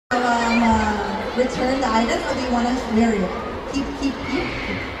return the item or do you want to wear it? Keep.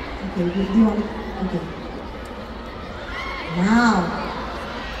 Okay, do you want to? Okay. Now,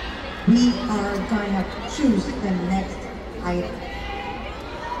 we are gonna choose the next item.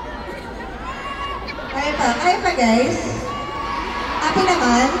 Kaya pa guys? Happy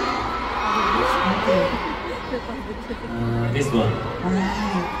naman? Okay. This one.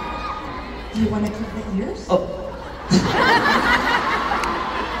 Alright. Do you want to clip the ears? Oh.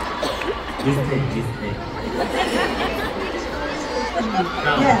 This thing.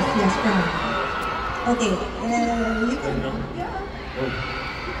 Yes, crown. Okay, you can. Yeah.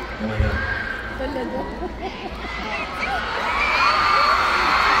 Oh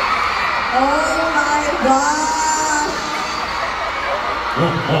my god.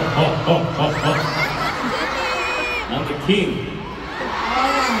 Oh my gosh! I'm the king.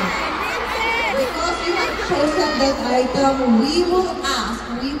 Alright. Because you have chosen that item, we will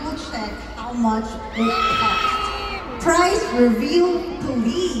check how much it costs. Price reveal,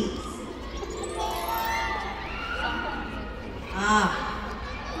 please.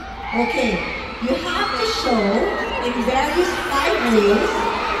 Okay. You have to show in various 5 ways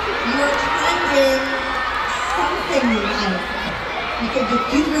you're trending something you like. You can do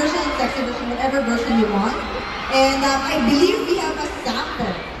cute version, sexy version, whatever version you want. And I believe we have a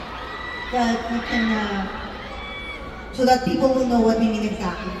sample that we can, so that people will know what we mean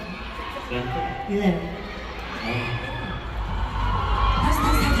exactly. Sample? Yeah.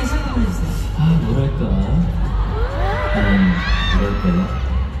 뭐랄까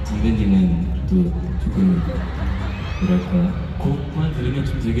선배님은 또 조금 뭐랄까 곡만 들으면 좀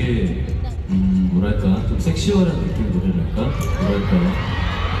되게 뭐랄까 좀 섹시얼한 느낌 노래랄까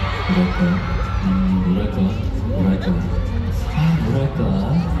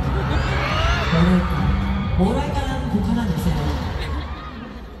뭐랄까라는 곡 하나 내세요.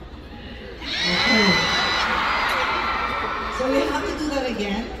 Okay. So we have to do that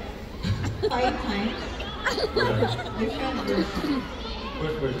again 5 times. Different version.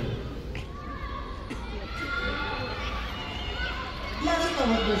 First version. Let us know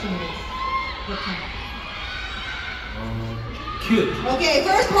what version it is. What time? Cute. Okay,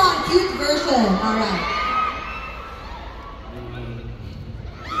 first one, cute version. Alright.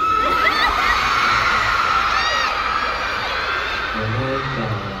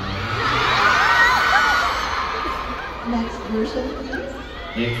 Next version,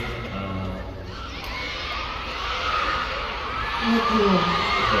 please. What do you want?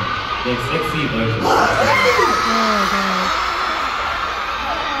 Next sexy version.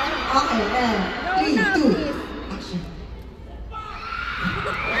 Okay, then 3, 2, action.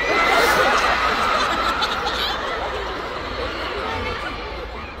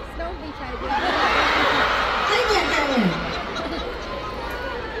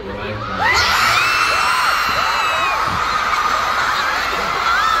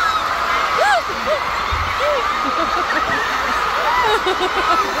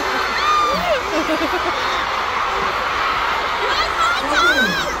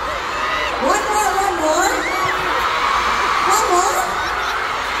 One more.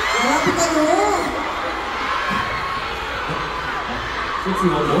 Grabe kayo. Sexy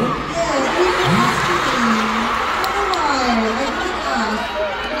one more? Yes, we can ask you. Come on, I can ask.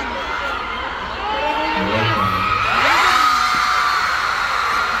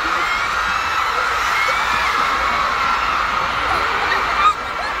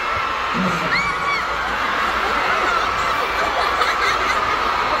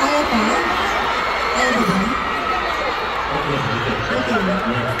 Kaya pa? Kaya ba ba?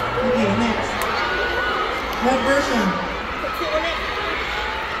 Okay, next. What version?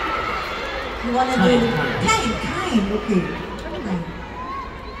 You wanna do kind, okay. Kind.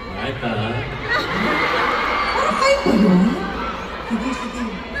 뭐랄까 Parang kind ba yun? Sige.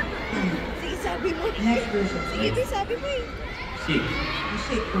 Kind. Sige, sabi mo. Next version. Sige, sabi mo eh. Chic. The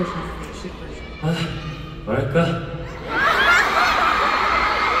shake version. Okay, shake version. 뭐랄까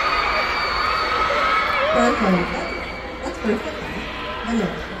Perfect. That's perfect. Ano?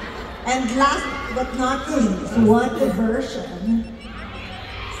 And last but not least, what version?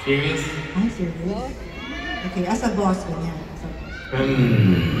 Serious? Ay, serious? Okay, as a boss, ganyan. As a boss.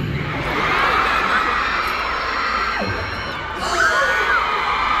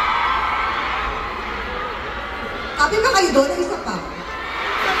 Happy ba kayo doon? Isa pa.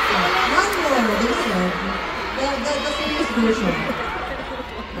 One more, they said. The serious version.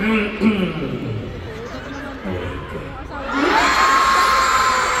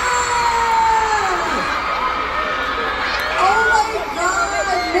 Oh my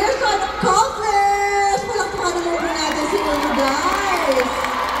God! Mission accomplished! Palakpakan naman po natin si Eun Woo, guys!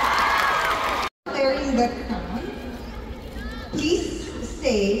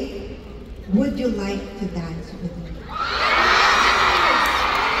 like to dance with me?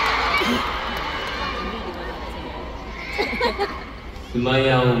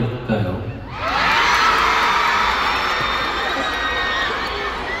 sumayaw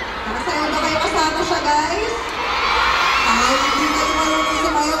Nakasayaw na kayo kasama siya, guys? Kahit hindi kayo marunong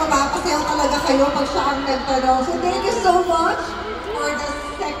sumayaw, mapapasayaw talaga kayo pag siya ang nagtanong. So thank you so much for the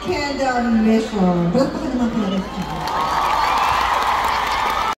second mission. Welcome naman, Clarence.